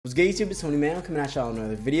What's good, YouTube? It's Tony Man coming at y'all with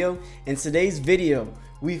another video. In today's video,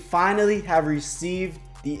 we finally have received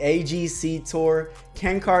the AGC tour.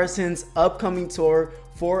 Ken Carson's upcoming tour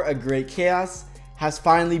for A Great Chaos has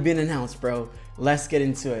finally been announced, bro. Let's get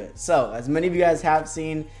into it. So, as many of you guys have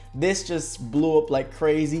seen, this just blew up like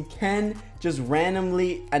crazy. Ken just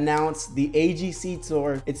randomly announced the AGC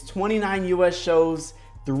tour. It's 29 US shows,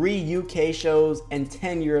 3 UK shows, and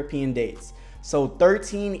 10 European dates. So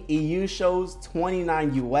 13 EU shows,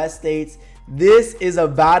 29 US dates. This is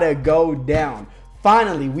about to go down.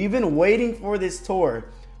 Finally, we've been waiting for this tour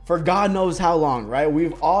for God knows how long, right?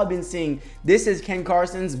 We've all been seeing this is Ken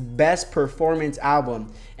Carson's best performance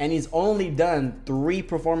album, and he's only done 3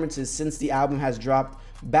 performances since the album has dropped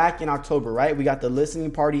back in October, right? We got the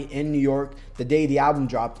listening party in New York the day the album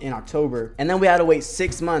dropped in October, and then we had to wait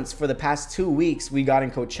 6 months for the past 2 weeks. We got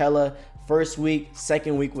in Coachella first week,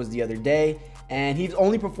 second week was the other day, and he's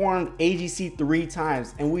only performed AGC 3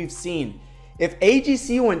 times, and we've seen if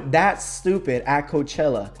AGC went that stupid at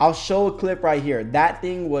Coachella, I'll show a clip right here. That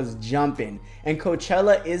thing was jumping, and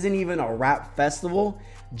Coachella isn't even a rap festival.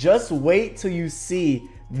 Just wait till you see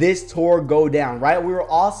this tour go down, right? We were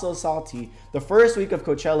all so salty. The first week of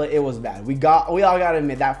Coachella, it was bad. We all gotta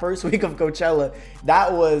admit, that first week of Coachella,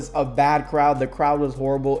 that was a bad crowd. The crowd was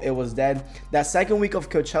horrible. It was dead. That second week of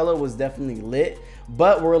Coachella was definitely lit,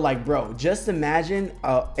 but we're like, bro, just imagine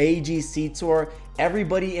a AGC tour,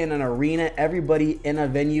 everybody in an arena, everybody in a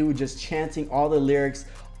venue, just chanting all the lyrics,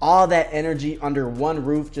 all that energy under one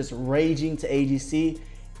roof, just raging to AGC.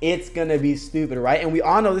 It's gonna be stupid, right? And we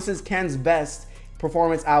all know this is Ken's best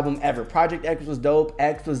performance album ever. Project X was dope.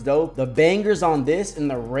 X was dope. The bangers on this and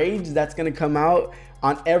the rage that's gonna come out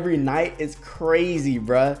on every night is crazy,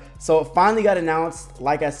 bruh. So it finally got announced.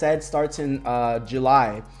 Like I said, starts in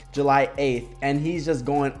July 8th, and he's just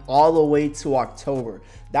going all the way to October.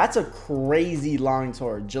 That's a crazy long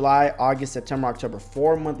tour. July, August, September, October,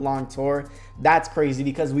 4-month long tour. That's crazy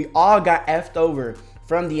because we all got effed over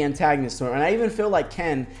from the Antagonist tour, and I even feel like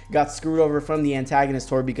Ken got screwed over from the Antagonist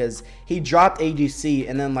tour because he dropped AGC,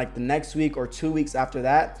 and then like the next week or 2 weeks after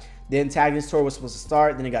that, the Antagonist tour was supposed to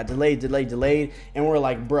start, then it got delayed, and we're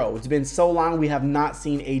like, bro, it's been so long, we have not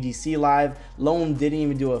seen AGC live. Lone didn't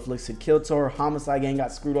even do a Afflicted Kill tour. Homicide Gang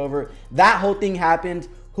got screwed over. That whole thing happened.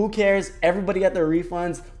 Who cares? Everybody got their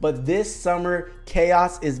refunds, but this summer,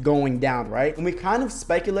 Chaos is going down, right? And we kind of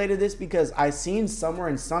speculated this because I seen somewhere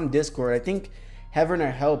in some Discord, I think Heaven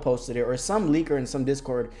or Hell posted it, or some leaker in some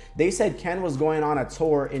Discord. They said Ken was going on a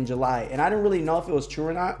tour in July, and I didn't really know if it was true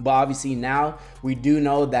or not, but obviously now we do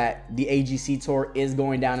know that the AGC tour is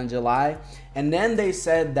going down in July. And then they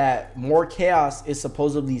said that More Chaos is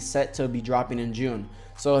supposedly set to be dropping in June.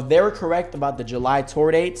 So if they were correct about the July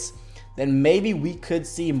tour dates, then maybe we could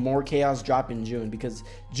see More Chaos drop in June, because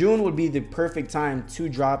June would be the perfect time to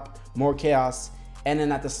drop More Chaos. And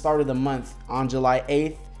then at the start of the month on July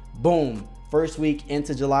 8th, boom, first week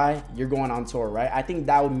into July, you're going on tour, right? I think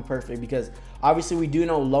that would be perfect because obviously we do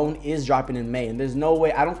know Lone is dropping in May, and there's no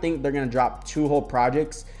way, I don't think they're gonna drop 2 whole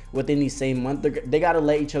projects within the same month. They gotta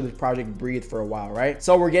let each other's project breathe for a while, right?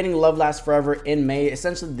 So we're getting Love Lasts Forever in May.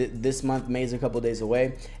 Essentially this month, May is a couple days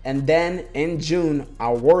away. And then in June,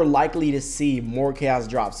 we're likely to see More Chaos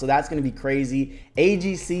drop. So that's gonna be crazy.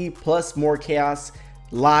 AGC plus More Chaos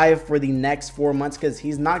live for the next 4 months, because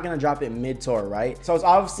he's not gonna drop it mid-tour, right? So it's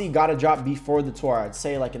obviously gotta drop before the tour. I'd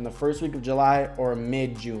say like in the first week of July or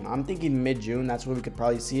mid-June. I'm thinking mid-June, that's when we could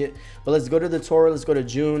probably see it. But let's go to the tour. Let's go to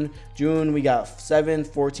June. June, we got 7th,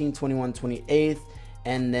 14th, 21st, 28th,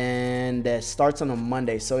 and then that starts on a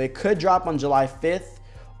Monday. So it could drop on July 5th,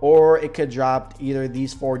 or it could drop either of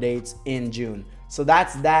these 4 dates in June. So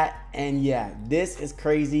that's that, and yeah, this is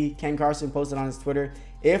crazy. Ken Carson posted on his Twitter,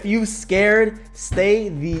 if you scared, stay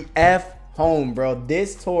the F home, bro.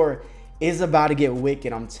 This tour is about to get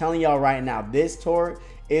wicked. I'm telling y'all right now, this tour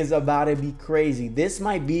is about to be crazy. This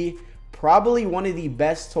might be probably one of the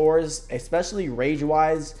best tours, especially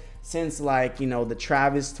rage-wise, since like, you know, the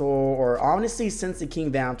Travis tour, or honestly since the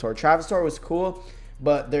King Vamp tour. Travis tour was cool,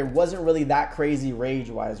 but there wasn't really that crazy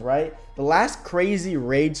rage-wise, right? The last crazy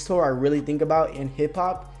rage tour I really think about in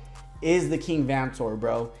hip-hop is the King Vamp tour,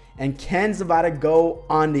 bro. And Ken's about to go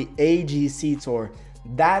on the AGC tour.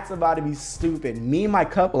 That's about to be stupid. Me and My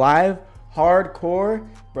Cup live, hardcore,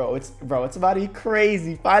 bro. It's about to be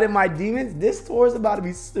crazy. Fighting My Demons. This tour is about to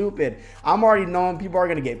be stupid. I'm already knowing people are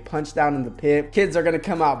gonna get punched down in the pit. Kids are gonna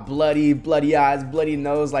come out bloody eyes, bloody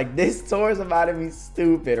nose. Like, this tour is about to be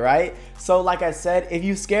stupid, right? So like I said, if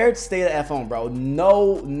you scared, stay the F home, bro.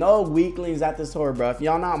 No weaklings at this tour, bro. If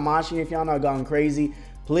y'all not moshing, if y'all not going crazy,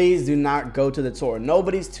 please do not go to the tour.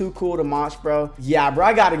 Nobody's too cool to mosh, bro. Yeah, bro,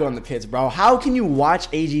 I gotta go in the pits, bro. How can you watch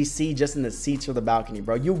AGC just in the seats or the balcony,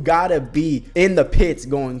 bro? You gotta be in the pits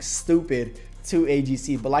going stupid to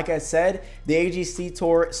AGC. But like I said, the AGC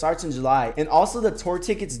tour starts in July, and also the tour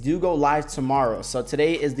tickets do go live tomorrow. So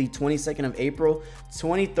today is the 22nd of April,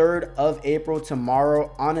 23rd of April,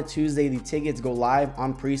 tomorrow on a Tuesday, the tickets go live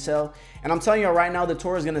on pre-sale. And I'm telling you right now, the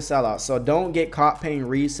tour is gonna sell out, so don't get caught paying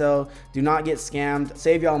resale. Do not get scammed.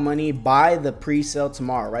 Save y'all money. Buy the pre-sale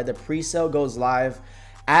tomorrow, right? The pre-sale goes live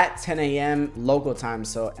at 10 a.m. local time.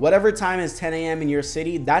 So whatever time is 10 a.m. in your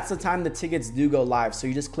city, that's the time the tickets do go live. So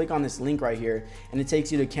you just click on this link right here and it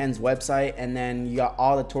takes you to Ken's website, and then you got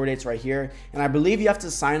all the tour dates right here. And I believe you have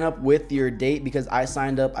to sign up with your date, because I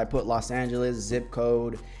signed up. I put Los Angeles, zip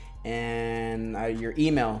code, and your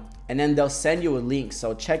email, and then they'll send you a link.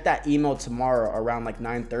 So check that email tomorrow around like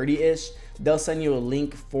 9:30-ish. They'll send you a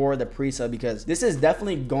link for the pre-sale, because this is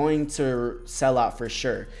definitely going to sell out for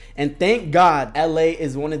sure. And thank God LA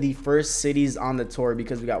is one of the first cities on the tour,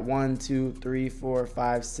 because we got 1, 2, 3, 4,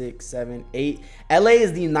 5, 6, 7, 8. LA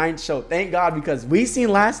is the 9th show. Thank God, because we seen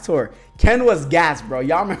last tour, Ken was gassed, bro.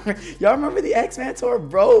 Y'all remember the X-Men tour?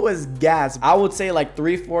 Bro was gassed. I would say like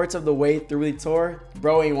 3/4 of the way through the tour,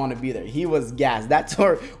 bro ain't want to be there. He was gassed. That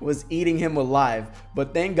tour was eating him alive.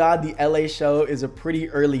 But thank God the LA show is a pretty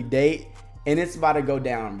early date, and it's about to go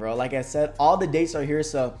down, bro. Like I said, all the dates are here.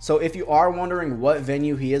 So if you are wondering what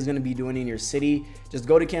venue he is going to be doing in your city, just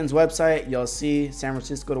go to Ken's website. You'll see San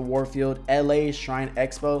Francisco to Warfield, LA Shrine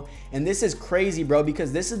Expo. And this is crazy, bro,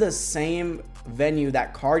 because this is the same venue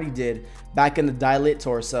that Cardi did back in the Die Lit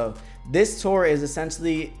tour. So this tour is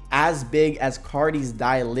essentially as big as Cardi's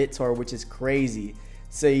Die Lit tour, which is crazy.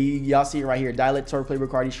 So y'all see it right here: Die Lit tour, Playboy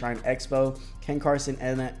Cardi Shrine Expo, Ken Carson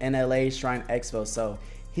NLA Shrine Expo. So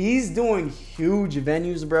he's doing huge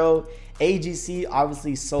venues, bro. AGC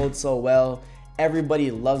obviously sold so well.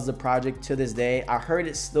 Everybody loves the project to this day. I heard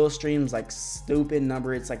it still streams like stupid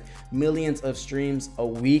number. It's like millions of streams a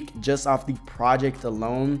week just off the project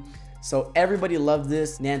alone. So everybody loves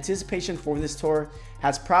this. The anticipation for this tour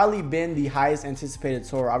has probably been the highest anticipated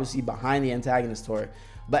tour, obviously behind the Antagonist tour.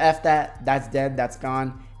 But F that, that's dead, that's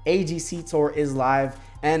gone. AGC tour is live,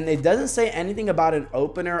 and it doesn't say anything about an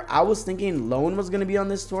opener. I was thinking Lone was going to be on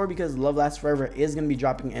this tour, because Love Lasts Forever is going to be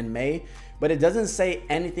dropping in May, but it doesn't say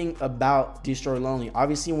anything about Destroy Lonely.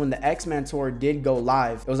 Obviously, when the X-Men tour did go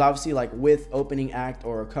live, it was obviously like with opening act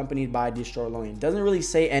or accompanied by Destroy Lonely. It doesn't really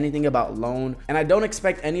say anything about Lone, and I don't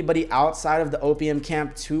expect anybody outside of the OPM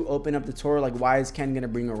camp to open up the tour. Like, why is Ken going to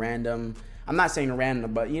bring a random, I'm not saying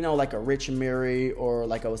random, but you know, like a Rich Amiri or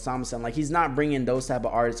like a Osama San? Like, he's not bringing those type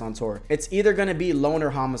of artists on tour. It's either going to be Lone or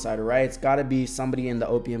Homicide, right? It's got to be somebody in the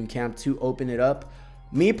OPM camp to open it up.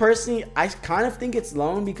 Me personally, I kind of think it's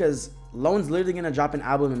Lone, because Lone's literally going to drop an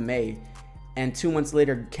album in May, and 2 months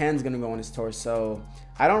later Ken's going to go on his tour. So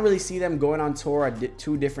I don't really see them going on tour at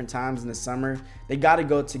 2 different times in the summer. They got to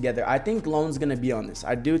go together. I think Lone's going to be on this.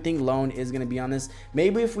 I do think Lone is going to be on this.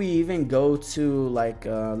 Maybe if we even go to like,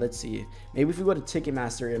 let's see. Maybe if we go to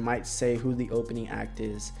Ticketmaster, it might say who the opening act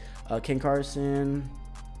is. Ken Carson.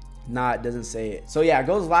 Nah, it doesn't say it. So yeah, it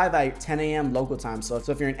goes live at 10 a.m. local time. So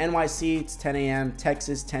if you're in NYC, it's 10 a.m.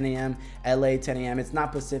 Texas, 10 a.m. LA, 10 a.m. It's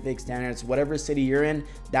not Pacific Standard. It's whatever city you're in.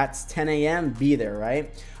 That's 10 a.m. Be there,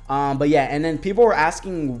 right? But yeah, and then people were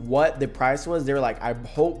asking what the price was. They were like, I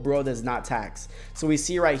hope bro does not tax. So we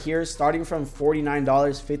see right here, starting from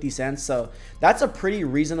 $49.50. So that's a pretty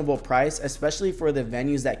reasonable price, especially for the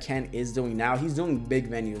venues that Ken is doing now. He's doing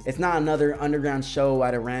big venues. It's not another underground show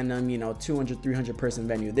at a random, you know, 200, 300 person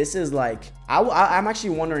venue. This is like, I'm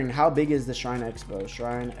actually wondering how big is the Shrine Expo?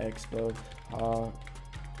 Shrine Expo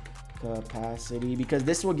capacity, because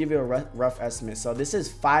this will give you a rough estimate. So this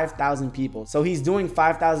is 5,000 people. So he's doing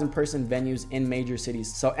 5,000 person venues in major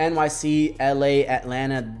cities. So NYC, LA,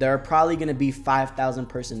 Atlanta, they're probably going to be 5,000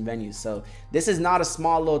 person venues. So this is not a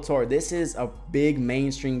small little tour. This is a big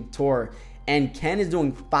mainstream tour, and Ken is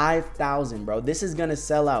doing 5,000, bro. This is going to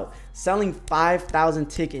sell out. Selling 5,000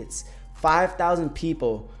 tickets, 5,000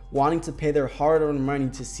 people wanting to pay their hard-earned money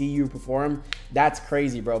to see you perform. That's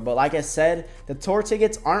crazy, bro. But like I said, the tour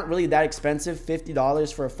tickets aren't really that expensive.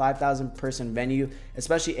 $50 for a 5,000 person venue,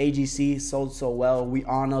 especially AGC, sold so well. We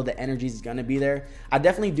all know the energy is gonna be there. I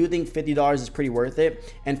definitely do think $50 is pretty worth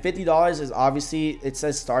it. And $50 is obviously, it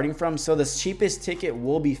says starting from, so the cheapest ticket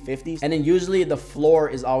will be $50. And then usually the floor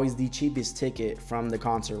is always the cheapest ticket from the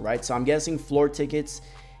concert, right? So I'm guessing floor tickets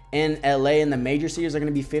in LA and the major cities are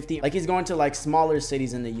going to be 50. Like, he's going to like smaller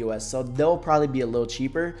cities in the US, so they'll probably be a little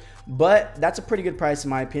cheaper, but that's a pretty good price in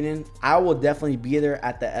my opinion. I will definitely be there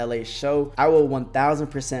at the LA show. I will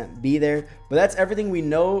 1000% be there. But that's everything we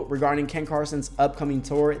know regarding Ken Carson's upcoming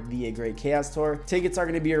tour, the A Great Chaos Tour. Tickets are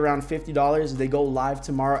going to be around $50. They go live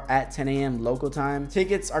tomorrow at 10 a.m. local time.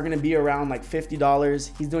 Tickets are going to be around like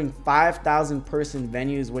 $50. He's doing 5,000 person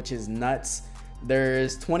venues, which is nuts.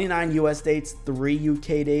 There's 29 US dates, 3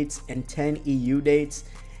 UK dates, and 10 EU dates.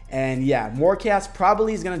 And yeah, more chaos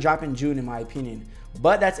probably is going to drop in June in my opinion.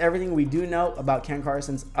 But that's everything we do know about Ken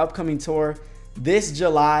Carson's upcoming tour this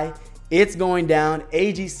July. It's going down.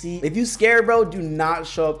 AGC, if you scared, bro, do not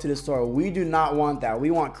show up to this tour. We do not want that.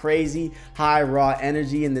 We want crazy, high, raw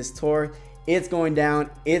energy in this tour. It's going down.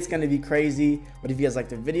 It's going to be crazy. But if you guys like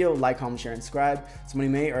the video, like, comment, share, and subscribe. It's Money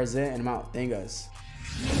May or Zay, and I'm out. Thank you guys.